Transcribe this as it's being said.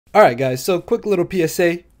Alright guys, so quick little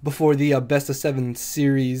PSA before the best of 7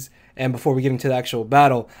 series and before we get into the actual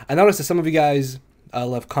battle. I noticed that some of you guys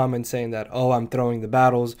left comments saying that, oh, I'm throwing the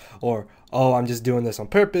battles, or oh, I'm just doing this on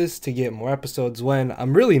purpose to get more episodes, when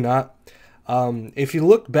I'm really not. If you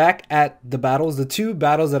look back at the battles, the 2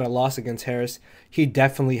 battles that I lost against Harris, he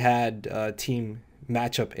definitely had a team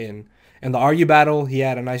matchup in. In the RU battle, he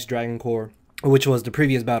had a nice Dragon Core, which was the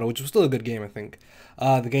previous battle, which was still a good game, I think.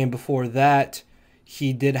 The game before that,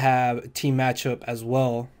 he did have team matchup as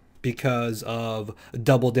well because of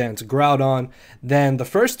Double Dance Groudon. Then the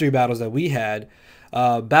first 3 battles that we had,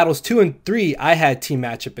 battles 2 and 3, I had team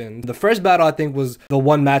matchup in. The first battle, I think, was the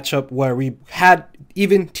one matchup where we had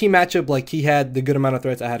even team matchup. Like, he had the good amount of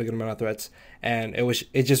threats, I had a good amount of threats, and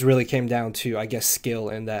it just really came down to, I guess, skill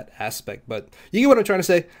in that aspect. But you get what I'm trying to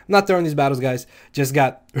say. I'm not throwing these battles, guys. Just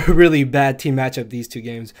got really bad team matchup these 2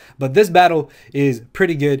 games. But this battle is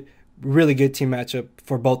pretty good. Really good team matchup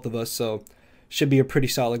for both of us, so should be a pretty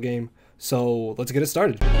solid game. So let's get it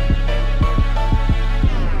started.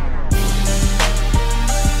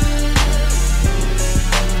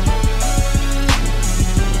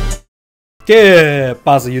 ¿Qué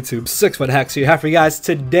pasa, YouTube? 6fthax here for you guys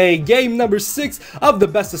today. Game number 6 of the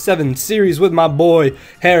best of 7 series with my boy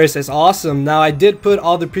Harrisisawesome. Now, I did put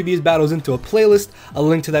all the previous battles into a playlist. A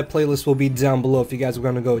link to that playlist will be down below if you guys are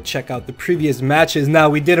going to go check out the previous matches. Now,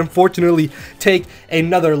 we did unfortunately take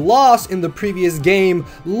another loss in the previous game.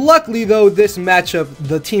 Luckily, though, this matchup,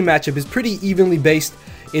 the team matchup, is pretty evenly based.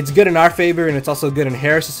 It's good in our favor, and it's also good in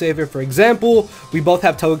Harris' favor. For example, we both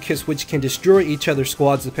have Togekiss, which can destroy each other's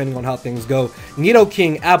squads depending on how things go.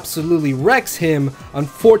 Nidoking absolutely wrecks him.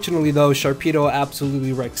 Unfortunately, though, Sharpedo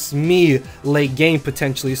absolutely wrecks me late game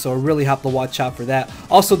potentially, so I really have to watch out for that.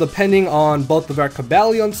 Also, depending on both of our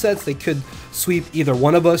Cobalion sets, they could sweep either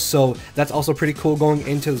one of us, so that's also pretty cool going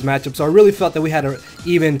into this matchup. So I really felt that we had an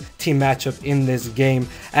even team matchup in this game,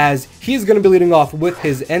 as he's going to be leading off with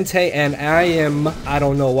his Entei, and I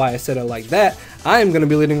don't know why I said it like that, I am going to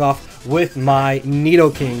be leading off with my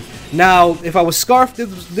Nidoking. Now, if I was Scarfed,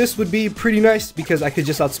 this would be pretty nice because I could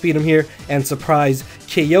just outspeed him here and surprise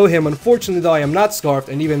KO him. Unfortunately, though, I am not Scarfed,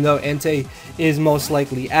 and even though Entei is most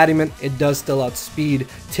likely Adamant, it does still outspeed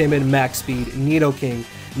Timid Max Speed Nidoking.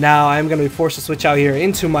 Now, I'm going to be forced to switch out here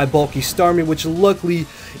into my bulky Starmie, which luckily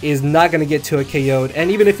is not going to get to a KO'd. And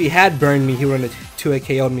even if he had burned me, he wouldn't have to a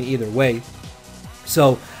KO'd me either way.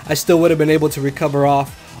 So, I still would have been able to recover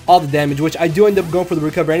off all the damage, which I do end up going for the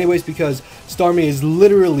recover anyways because Starmie is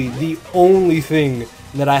literally the only thing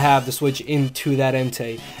that I have to switch into that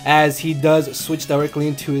Entei, as he does switch directly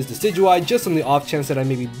into his Decidueye, just on the off chance that I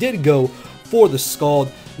maybe did go for the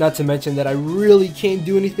Scald. Not to mention that I really can't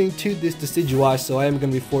do anything to this Decidueye, so I am going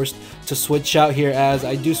to be forced to switch out here, as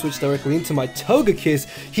I do switch directly into my Togekiss.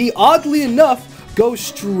 He, oddly enough, goes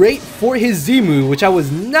straight for his Zemu, which I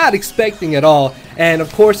was not expecting at all. And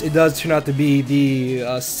of course, it does turn out to be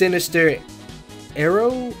the Sinister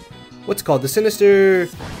Arrow? What's it called? The Sinister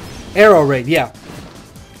Arrow Raid, yeah.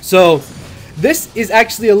 So, this is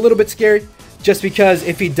actually a little bit scary, just because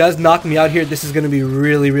if he does knock me out here, this is going to be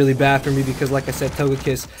really, really bad for me, because like I said,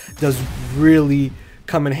 Togekiss does really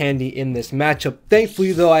come in handy in this matchup.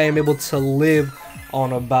 Thankfully, though, I am able to live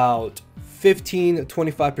on about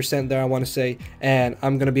 15-25% there, I want to say, and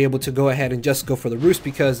I'm going to be able to go ahead and just go for the Roost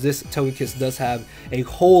because this Togekiss does have a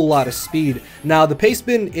whole lot of speed. Now, the paste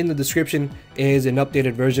bin in the description is an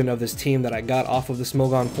updated version of this team that I got off of the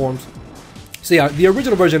Smogon forums. So yeah, the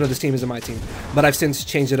original version of this team is in my team, but I've since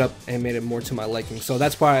changed it up and made it more to my liking. So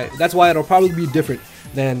that's why it'll probably be different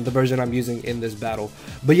than the version I'm using in this battle.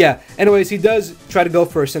 But yeah, anyways, he does try to go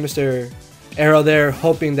for a Sinister Arrow there,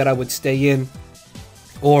 hoping that I would stay in,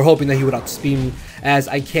 or hoping that he would outspeed me, as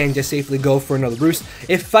I can just safely go for another Roost.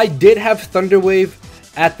 If I did have Thunder Wave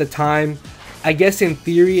at the time, I guess in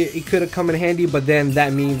theory it could have come in handy, but then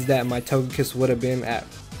that means that my Togekiss would have been at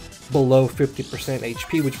below 50%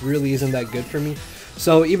 HP, which really isn't that good for me.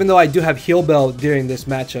 So even though I do have Heal Bell during this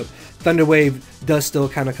matchup, Thunder Wave does still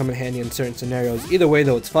kind of come in handy in certain scenarios. Either way,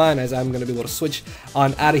 though, it's fine, as I'm going to be able to switch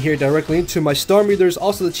on out of here directly into my Starmie. There's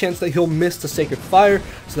also the chance that he'll miss the Sacred Fire,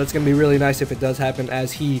 so that's going to be really nice if it does happen,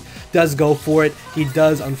 as he does go for it. He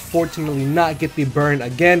does unfortunately not get the burn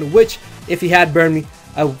again, which if he had burned me,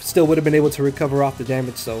 I still would have been able to recover off the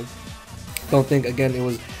damage, so don't think, again, it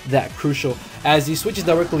was that crucial. As he switches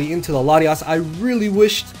directly into the Latias, I really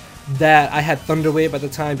wished that I had Thunder Wave at the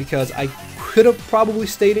time, because I could have probably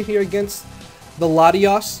stayed in here against the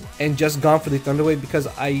Latias and just gone for the Thunder Wave, because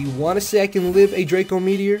I want to say I can live a Draco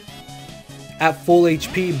Meteor at full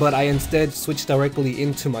HP, but I instead switched directly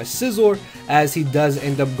into my Scizor, as he does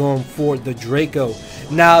end up going for the Draco.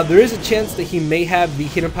 Now, there is a chance that he may have the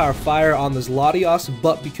Hidden Power Fire on this Latios,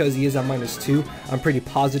 but because he is at -2, I'm pretty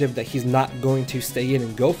positive that he's not going to stay in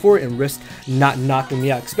and go for it and risk not knocking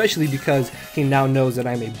me out, especially because he now knows that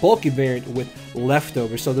I'm a bulky variant with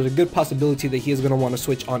leftovers. So there's a good possibility that he is going to want to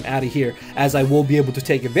switch on out of here, as I will be able to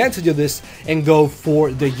take advantage of this and go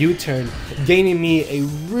for the U-turn, gaining me a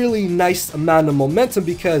really nice amount of momentum,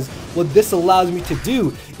 because what this allows me to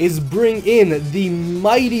do is bring in the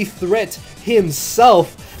mighty threat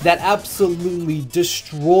himself that absolutely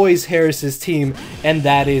destroys Harris's team, and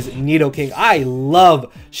that is Nidoking. I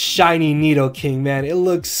love shiny Nidoking, man. It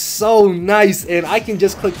looks so nice, and I can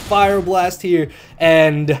just click Fire Blast here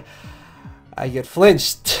and I get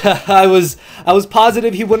flinched. I was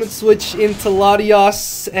positive he wouldn't switch into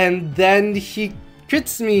Latios, and then he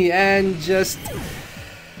crits me and just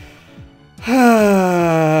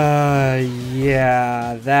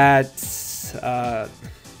yeah, that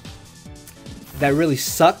really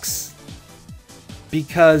sucks,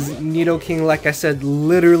 because Nidoking, like I said,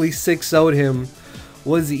 literally 6-0'd him,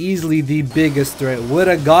 was easily the biggest threat. Would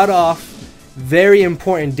have got off very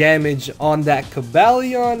important damage on that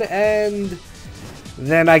Cobalion, and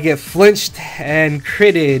then I get flinched and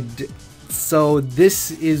critted. So this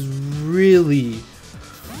is really,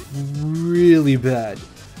 really bad.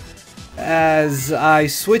 As I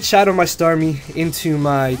switch out of my Starmie into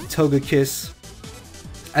my Togekiss,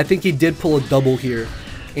 I think he did pull a double here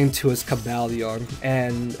into his Cobalion,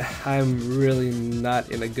 and I'm really not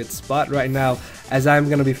in a good spot right now, as I'm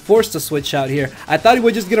going to be forced to switch out here. I thought he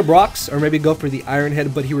would just get a Brox or maybe go for the Iron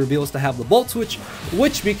Head, but he reveals to have the Volt Switch,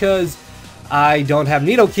 which, because I don't have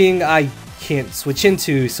Nidoking, I can't switch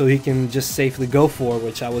into, so he can just safely go for,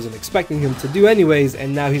 which I wasn't expecting him to do anyways,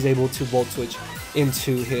 and now he's able to Volt Switch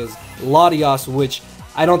into his Latios, which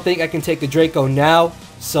I don't think I can take the Draco now,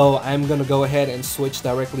 so I'm going to go ahead and switch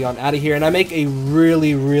directly on out of here, and I make a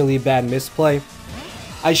really, really bad misplay.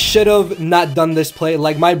 I should have not done this play.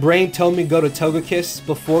 Like, my brain told me go to Togekiss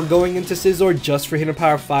before going into Scizor just for Hidden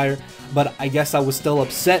Power Fire, but I guess I was still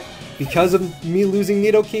upset because of me losing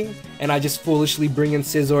Nidoking, and I just foolishly bring in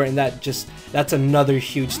Scizor, and that's another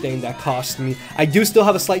huge thing that cost me. I do still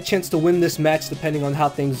have a slight chance to win this match depending on how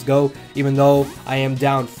things go, even though I am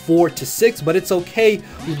down 4-6, but it's okay.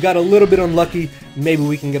 We've got a little bit unlucky. Maybe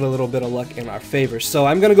we can get a little bit of luck in our favor. So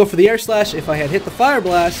I'm gonna go for the Air Slash. If I had hit the Fire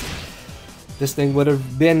Blast, this thing would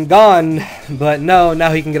have been gone, but no,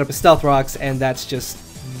 now he can get up a Stealth Rocks, and that's just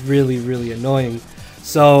really, really annoying.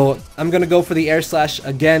 So I'm gonna go for the Air Slash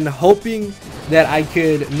again, hoping that I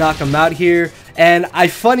could knock him out here, and I,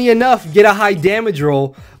 funny enough, get a high damage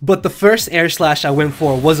roll, but the first Air Slash I went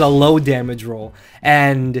for was a low damage roll,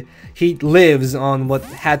 and he lives on what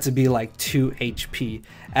had to be like 2 HP,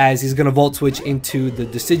 as he's gonna Volt Switch into the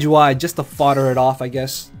Decidueye just to fodder it off, I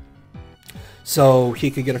guess, so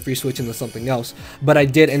he could get a free switch into something else. But I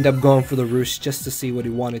did end up going for the Roost just to see what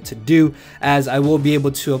he wanted to do, as I will be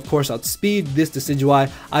able to, of course, outspeed this Decidueye.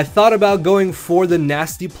 I thought about going for the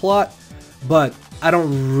Nasty Plot, but I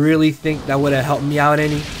don't really think that would have helped me out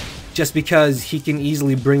any, just because he can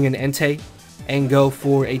easily bring in Entei and go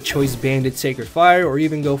for a Choice Banded Sacred Fire, or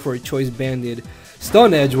even go for a Choice Banded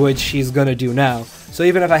Stone Edge, which he's gonna do now. So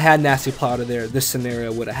even if I had Nasty Plot there, this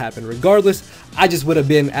scenario would have happened regardless. I just would have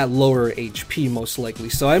been at lower HP most likely.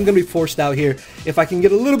 So I'm gonna be forced out here. If I can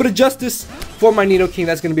get a little bit of justice for my Nidoking,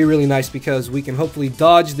 that's gonna be really nice, because we can hopefully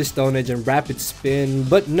dodge the Stone Edge and Rapid Spin.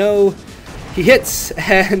 But no, he hits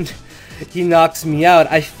and he knocks me out.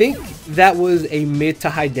 I think that was a mid to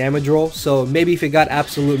high damage roll, so maybe if it got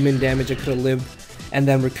absolute min damage, I could have lived and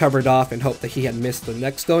then recovered off and hoped that he had missed the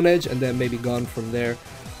next Stone Edge and then maybe gone from there.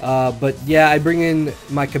 But yeah, I bring in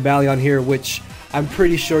my Cobalion here, which I'm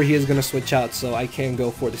pretty sure he is going to switch out, so I can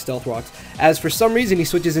go for the Stealth Rocks. As for some reason he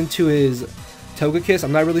switches into his Togekiss,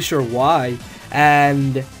 I'm not really sure why,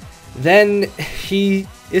 and then he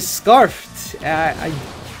is Scarfed.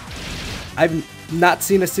 I've not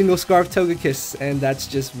seen a single Scarf Togekiss, and that's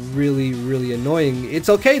just really, really annoying. It's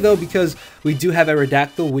okay though, because we do have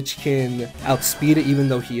Aerodactyl, which can outspeed it even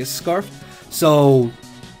though he is Scarfed, so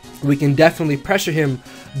we can definitely pressure him.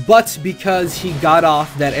 But because he got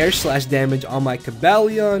off that Air Slash damage on my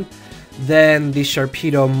Cobalion, then the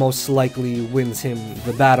Sharpedo most likely wins him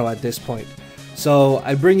the battle at this point. So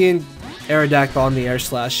I bring in Aerodactyl on the Air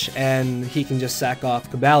Slash, and he can just sack off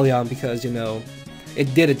Cobalion because, you know,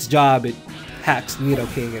 it did its job. It hacks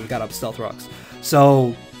Nidoking and got up Stealth Rocks.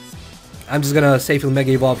 So I'm just gonna safely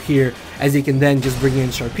Mega Evolve here, as he can then just bring in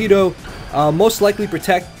Sharpedo, most likely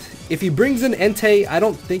protect If he brings in Entei, I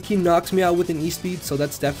don't think he knocks me out with an E-Speed, so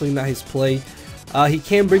that's definitely not his play. He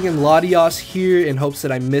can bring in Latios here in hopes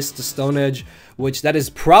that I missed the Stone Edge, which that is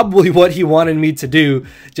probably what he wanted me to do,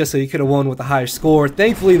 just so he could have won with a higher score.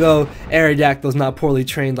 Thankfully though, Aerodactyl's not poorly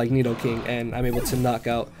trained like Nidoking, and I'm able to knock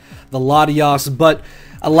out the Latios, but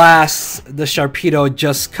alas, the Sharpedo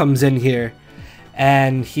just comes in here,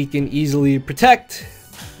 and he can easily protect.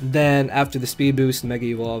 Then after the speed boost, Mega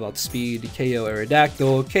Evolve, outspeed, KO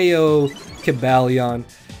Aerodactyl, KO Kibalion,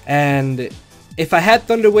 and if I had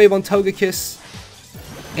Thunder Wave on Togekiss,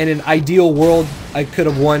 in an ideal world, I could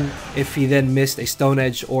have won if he then missed a Stone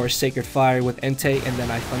Edge or a Sacred Fire with Entei and then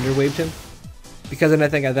I Thunder Waved him. Because then I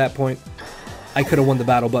think at that point, I could have won the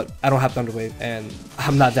battle, but I don't have Thunder Wave and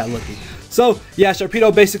I'm not that lucky. So yeah,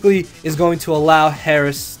 Sharpedo basically is going to allow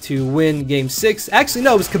Harris to win Game 6. Actually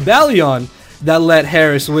no, it was Kibalion that let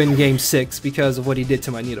Harris win Game 6 because of what he did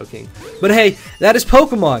to my Nidoking. But hey, that is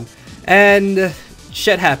Pokemon, and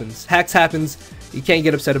shit happens. Hacks happens. You can't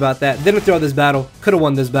get upset about that. Didn't throw this battle. Could have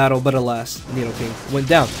won this battle, but alas, Nidoking went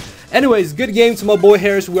down. Anyways, good game to my boy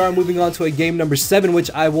Harris. We are moving on to a game number 7,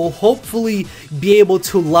 which I will hopefully be able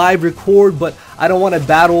to live record, but I don't want to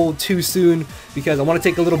battle too soon because I want to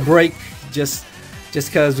take a little break just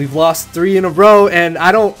because we've lost 3 in a row, and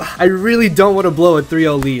I really don't want to blow a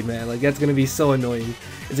 3-0 lead, man. Like, that's going to be so annoying.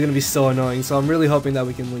 It's going to be so annoying. So I'm really hoping that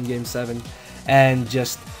we can win game 7 and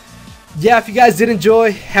just... yeah, if you guys did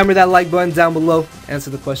enjoy, hammer that like button down below, answer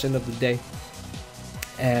the question of the day,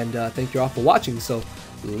 and thank you all for watching. So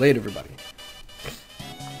later, everybody.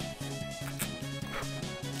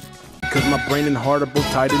 Cause my brain and heart are both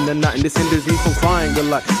tied in the knot, and this hinders me from crying a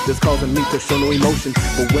lot. This causing me to show no emotion,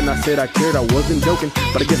 but when I said I cared, I wasn't joking.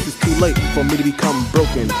 But I guess it's too late for me to become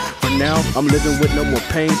broken. For now, I'm living with no more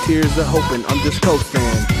pain, tears, or hoping. I'm just coasting.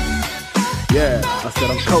 Yeah, I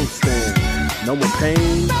said I'm coasting. No more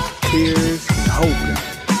pain, tears, and hoping.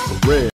 For real.